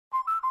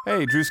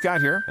Hey, Drew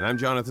Scott here, and I'm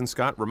Jonathan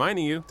Scott,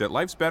 reminding you that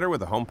life's better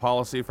with a home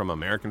policy from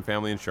American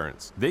Family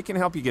Insurance. They can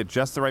help you get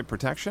just the right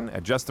protection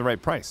at just the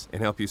right price and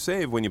help you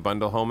save when you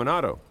bundle home and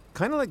auto.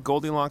 Kind of like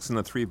Goldilocks and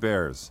the Three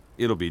Bears.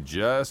 It'll be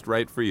just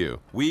right for you.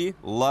 We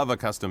love a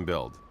custom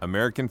build.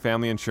 American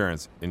Family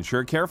Insurance.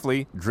 Insure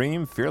carefully,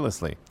 dream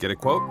fearlessly. Get a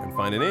quote and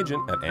find an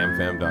agent at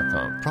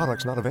amfam.com.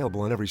 Products not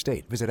available in every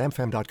state. Visit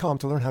amfam.com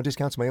to learn how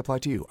discounts may apply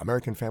to you.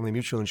 American Family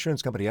Mutual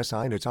Insurance Company, SI,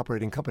 and its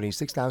operating company,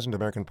 6000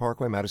 American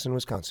Parkway, Madison,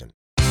 Wisconsin.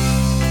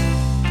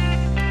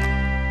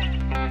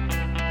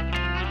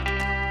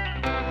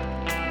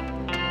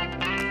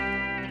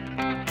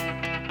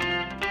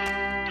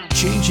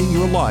 Changing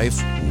your life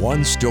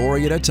one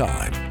story at a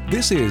time.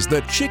 This is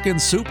the Chicken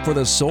Soup for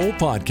the Soul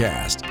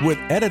podcast with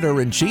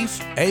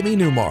Editor-in-Chief Amy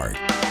Newmark.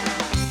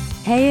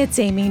 Hey, it's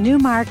Amy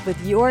Newmark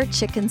with your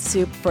Chicken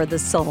Soup for the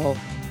Soul.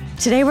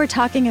 Today we're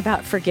talking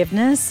about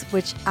forgiveness,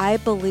 which I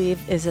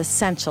believe is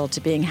essential to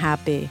being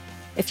happy.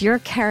 If you're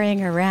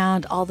carrying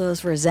around all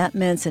those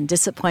resentments and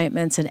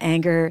disappointments and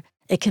anger,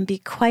 it can be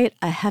quite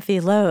a heavy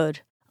load.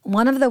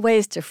 One of the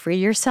ways to free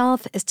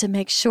yourself is to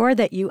make sure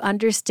that you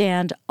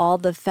understand all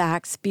the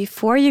facts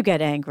before you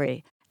get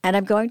angry. And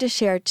I'm going to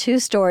share 2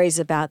 stories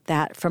about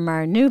that from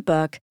our new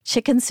book,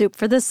 Chicken Soup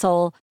for the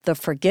Soul, The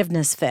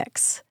Forgiveness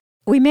Fix.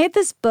 We made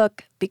this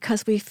book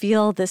because we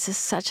feel this is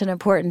such an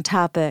important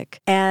topic.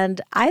 And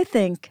I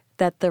think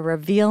that the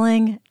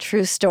revealing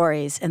true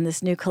stories in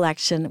this new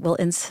collection will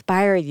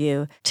inspire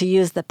you to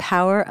use the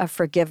power of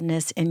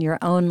forgiveness in your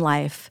own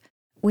life.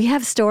 We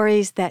have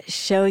stories that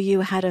show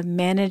you how to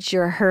manage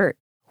your hurt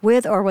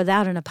with or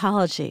without an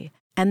apology,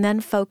 and then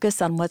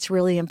focus on what's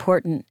really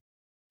important.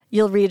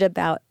 You'll read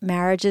about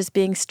marriages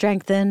being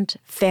strengthened,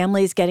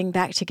 families getting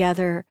back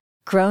together,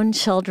 grown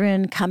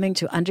children coming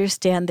to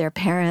understand their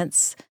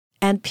parents,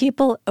 and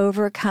people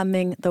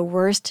overcoming the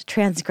worst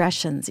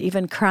transgressions,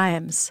 even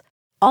crimes.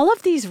 All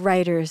of these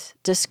writers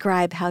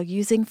describe how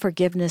using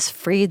forgiveness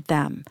freed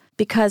them,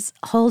 because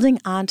holding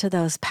on to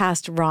those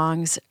past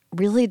wrongs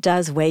really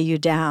does weigh you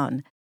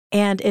down.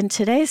 And in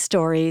today's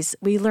stories,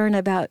 we learn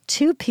about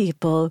 2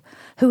 people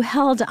who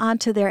held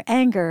onto their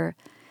anger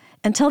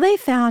until they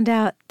found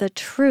out the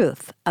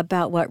truth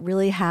about what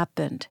really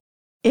happened.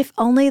 If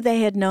only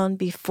they had known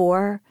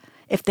before,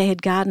 if they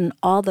had gotten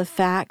all the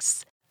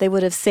facts, they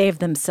would have saved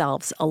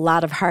themselves a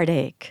lot of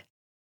heartache.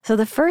 So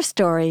the first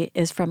story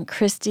is from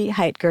Christy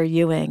Heitger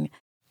Ewing,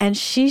 and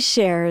she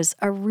shares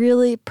a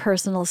really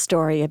personal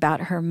story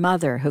about her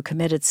mother who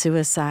committed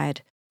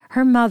suicide.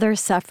 Her mother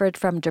suffered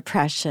from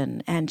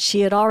depression, and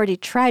she had already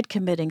tried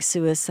committing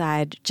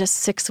suicide just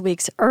 6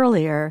 weeks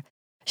earlier.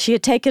 She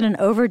had taken an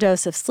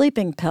overdose of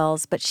sleeping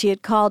pills, but she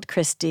had called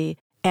Christy,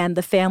 and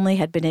the family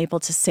had been able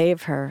to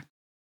save her.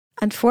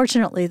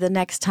 Unfortunately, the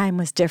next time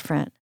was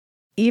different.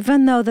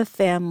 Even though the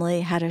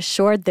family had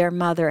assured their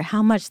mother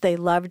how much they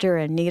loved her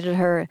and needed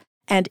her,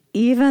 and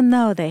even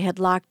though they had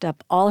locked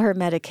up all her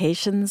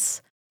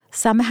medications,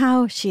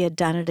 somehow she had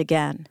done it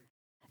again.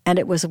 And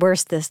it was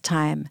worse this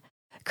time.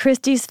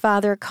 Christy's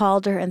father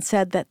called her and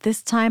said that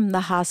this time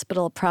the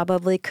hospital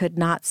probably could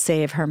not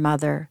save her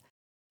mother.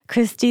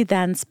 Christy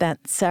then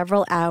spent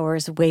several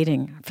hours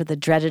waiting for the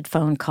dreaded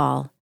phone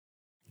call.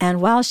 And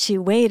while she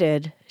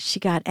waited, she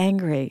got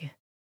angry.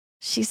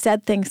 She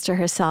said things to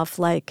herself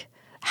like,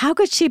 "How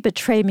could she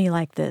betray me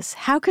like this?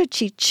 How could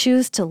she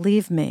choose to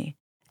leave me?"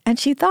 And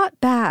she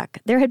thought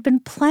back. There had been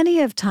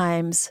plenty of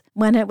times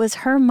when it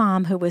was her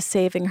mom who was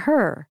saving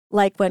her,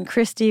 like when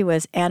Christy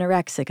was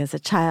anorexic as a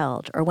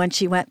child, or when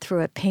she went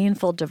through a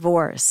painful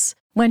divorce.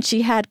 When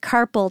she had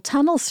carpal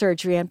tunnel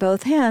surgery on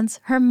both hands,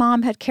 her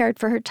mom had cared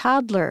for her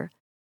toddler.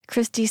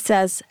 Christy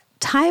says,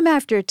 time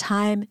after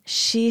time,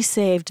 she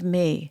saved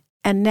me.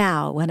 And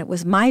now, when it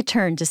was my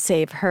turn to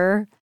save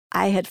her,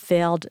 I had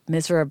failed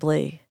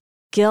miserably.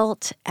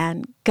 Guilt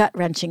and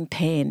gut-wrenching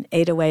pain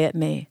ate away at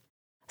me.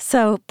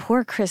 So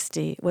poor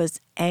Christy was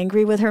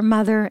angry with her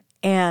mother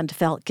and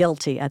felt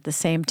guilty at the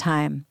same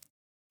time.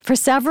 For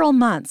several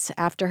months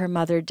after her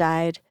mother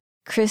died,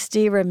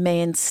 Christy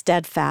remained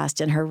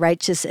steadfast in her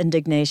righteous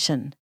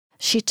indignation.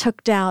 She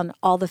took down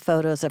all the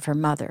photos of her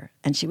mother,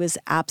 and she was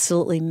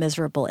absolutely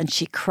miserable, and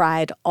she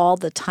cried all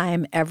the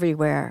time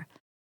everywhere.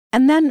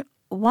 And then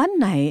one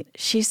night,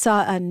 she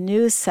saw a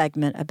news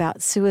segment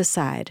about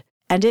suicide,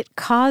 and it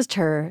caused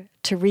her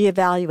to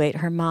reevaluate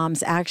her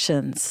mom's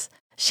actions.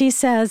 She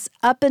says,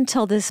 up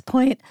until this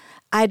point,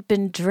 I'd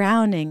been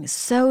drowning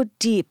so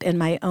deep in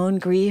my own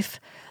grief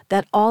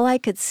that all I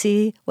could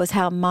see was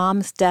how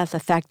Mom's death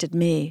affected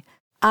me.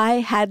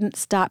 I hadn't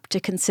stopped to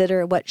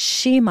consider what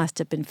she must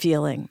have been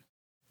feeling.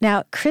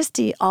 Now,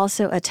 Christy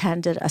also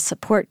attended a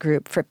support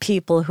group for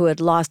people who had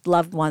lost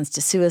loved ones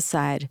to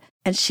suicide,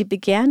 and she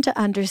began to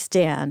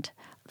understand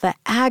the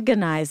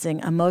agonizing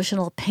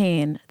emotional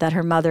pain that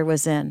her mother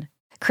was in.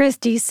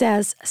 Christy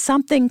says,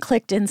 something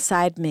clicked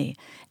inside me,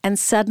 and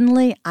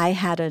suddenly I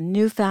had a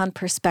newfound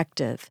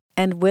perspective,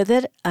 and with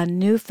it, a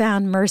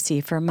newfound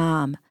mercy for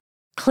Mom.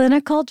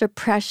 Clinical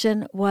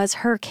depression was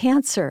her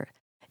cancer.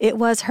 It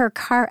was her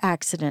car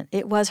accident.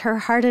 It was her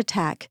heart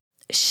attack.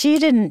 She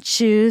didn't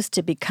choose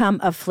to become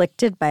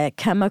afflicted by a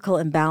chemical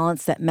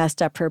imbalance that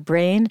messed up her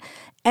brain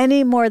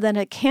any more than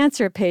a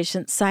cancer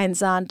patient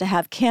signs on to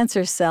have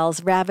cancer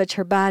cells ravage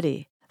her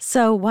body.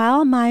 So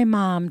while my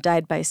mom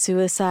died by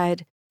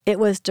suicide, it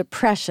was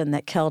depression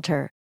that killed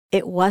her.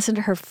 It wasn't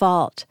her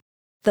fault.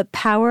 The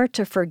power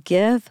to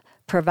forgive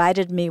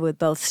provided me with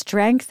both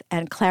strength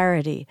and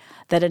clarity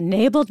that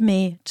enabled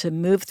me to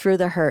move through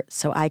the hurt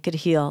so I could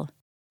heal.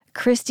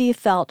 Christy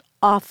felt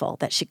awful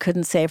that she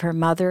couldn't save her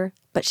mother,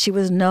 but she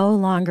was no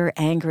longer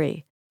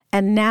angry.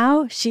 And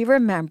now she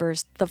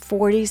remembers the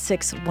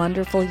 46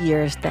 wonderful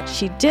years that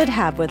she did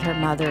have with her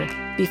mother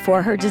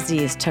before her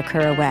disease took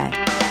her away.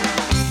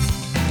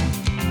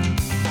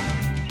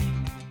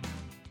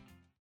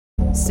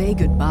 Say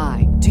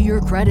goodbye to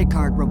your credit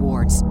card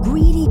rewards.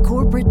 Greedy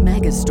corporate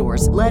mega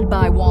stores, led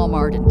by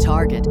Walmart and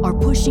Target, are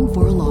pushing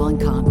for a law in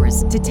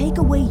Congress to take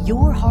away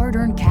your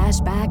hard-earned cash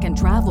back and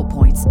travel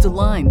points to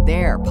line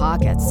their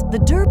pockets. The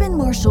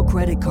Durbin-Marshall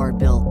credit card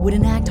bill would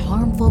enact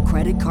harmful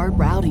credit card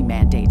routing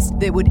mandates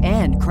that would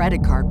end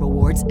credit card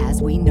rewards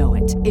as we know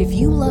it. If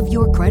you love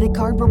your credit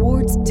card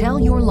rewards, tell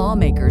your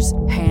lawmakers,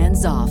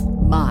 hands off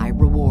my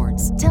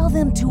rewards. Tell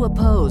them to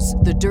oppose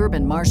the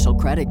Durbin-Marshall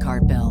credit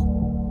card bill.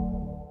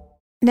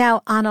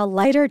 Now, on a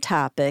lighter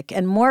topic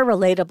and more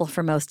relatable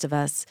for most of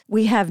us,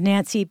 we have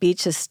Nancy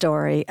Beach's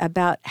story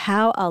about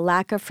how a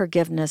lack of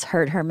forgiveness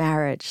hurt her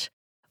marriage.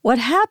 What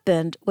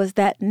happened was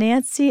that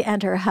Nancy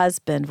and her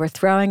husband were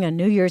throwing a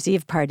New Year's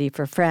Eve party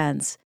for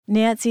friends.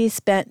 Nancy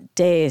spent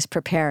days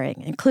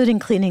preparing, including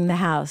cleaning the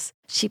house.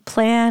 She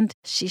planned,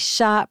 she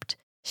shopped,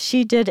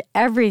 she did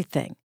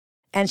everything.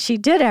 And she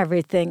did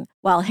everything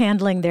while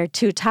handling their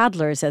 2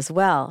 toddlers as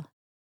well.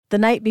 The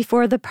night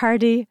before the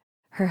party,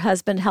 her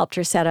husband helped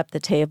her set up the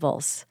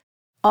tables.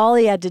 All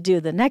he had to do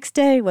the next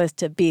day was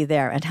to be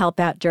there and help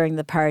out during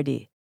the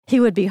party. He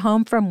would be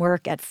home from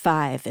work at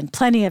 5 in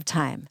plenty of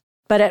time.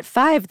 But at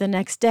 5 the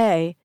next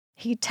day,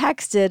 he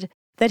texted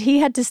that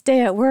he had to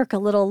stay at work a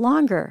little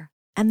longer.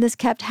 And this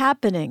kept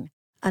happening.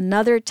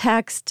 Another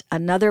text,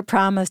 another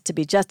promise to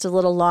be just a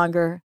little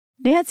longer.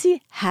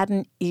 Nancy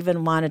hadn't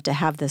even wanted to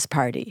have this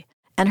party.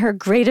 And her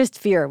greatest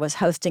fear was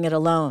hosting it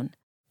alone.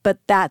 But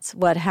that's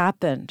what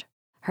happened.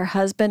 Her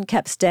husband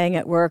kept staying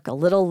at work a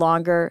little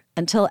longer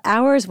until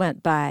hours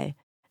went by.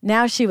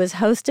 Now she was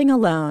hosting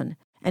alone,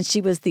 and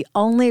she was the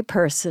only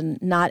person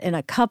not in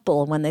a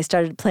couple when they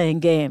started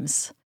playing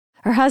games.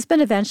 Her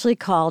husband eventually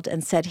called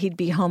and said he'd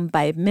be home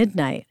by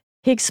midnight.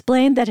 He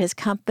explained that his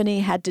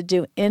company had to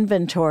do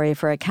inventory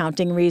for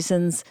accounting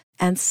reasons,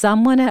 and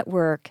someone at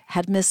work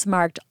had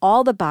mismarked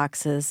all the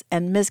boxes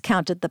and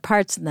miscounted the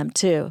parts in them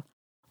too.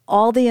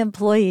 All the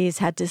employees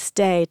had to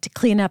stay to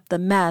clean up the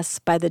mess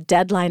by the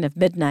deadline of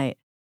midnight.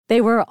 They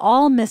were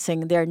all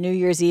missing their New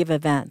Year's Eve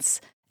events,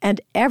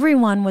 and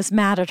everyone was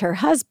mad at her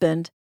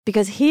husband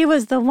because he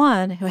was the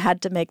one who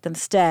had to make them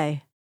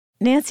stay.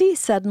 Nancy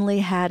suddenly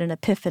had an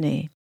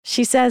epiphany.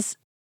 She says,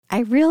 "I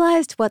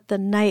realized what the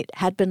night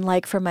had been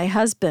like for my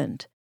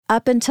husband.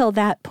 Up until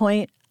that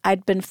point,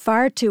 I'd been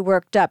far too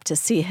worked up to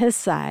see his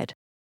side.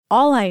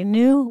 All I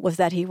knew was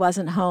that he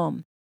wasn't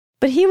home.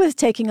 But he was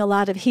taking a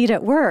lot of heat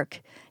at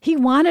work. He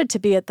wanted to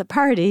be at the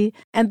party,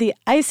 and the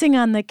icing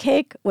on the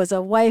cake was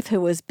a wife who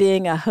was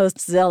being a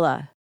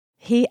hostzilla."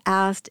 He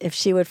asked if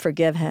she would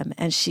forgive him,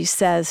 and she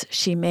says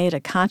she made a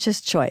conscious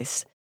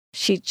choice.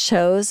 She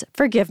chose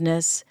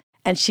forgiveness,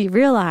 and she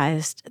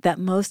realized that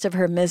most of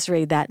her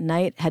misery that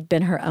night had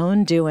been her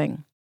own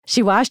doing.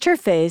 She washed her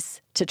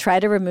face to try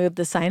to remove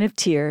the sign of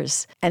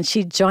tears, and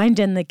she joined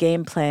in the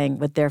game playing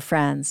with their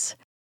friends.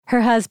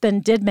 Her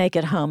husband did make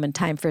it home in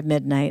time for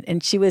midnight,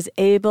 and she was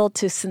able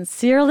to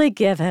sincerely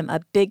give him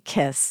a big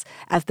kiss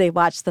as they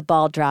watched the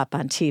ball drop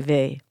on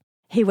TV.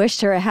 He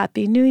wished her a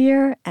happy new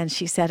year, and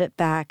she said it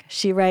back.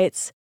 She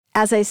writes,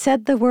 "As I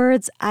said the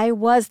words, I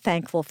was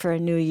thankful for a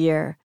new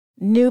year.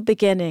 New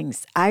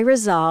beginnings. I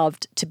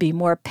resolved to be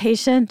more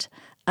patient,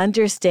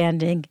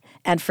 understanding,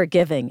 and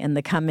forgiving in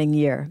the coming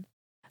year."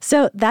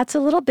 So that's a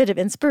little bit of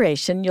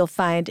inspiration you'll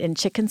find in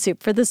Chicken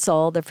Soup for the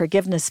Soul, The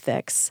Forgiveness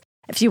Fix.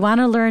 If you want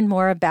to learn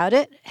more about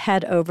it,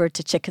 head over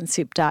to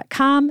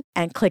chickensoup.com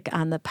and click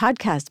on the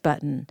podcast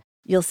button.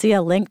 You'll see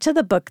a link to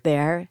the book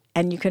there,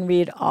 and you can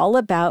read all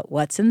about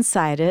what's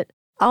inside it.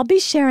 I'll be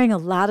sharing a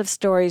lot of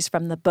stories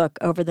from the book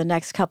over the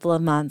next couple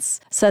of months,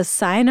 so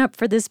sign up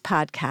for this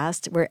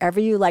podcast wherever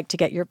you like to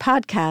get your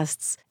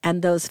podcasts,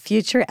 and those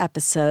future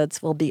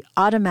episodes will be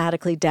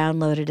automatically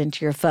downloaded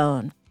into your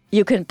phone.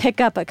 You can pick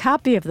up a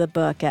copy of the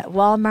book at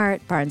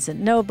Walmart, Barnes &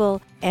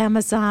 Noble,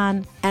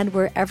 Amazon, and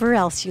wherever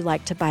else you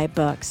like to buy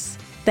books.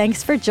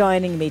 Thanks for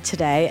joining me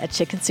today at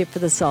Chicken Soup for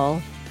the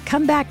Soul.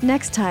 Come back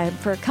next time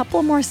for a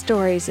couple more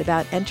stories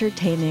about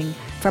entertaining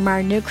from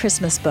our new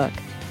Christmas book.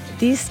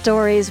 These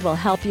stories will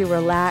help you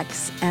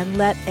relax and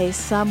let a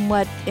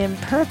somewhat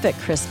imperfect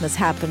Christmas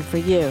happen for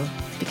you,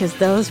 because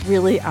those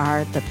really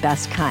are the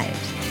best kind.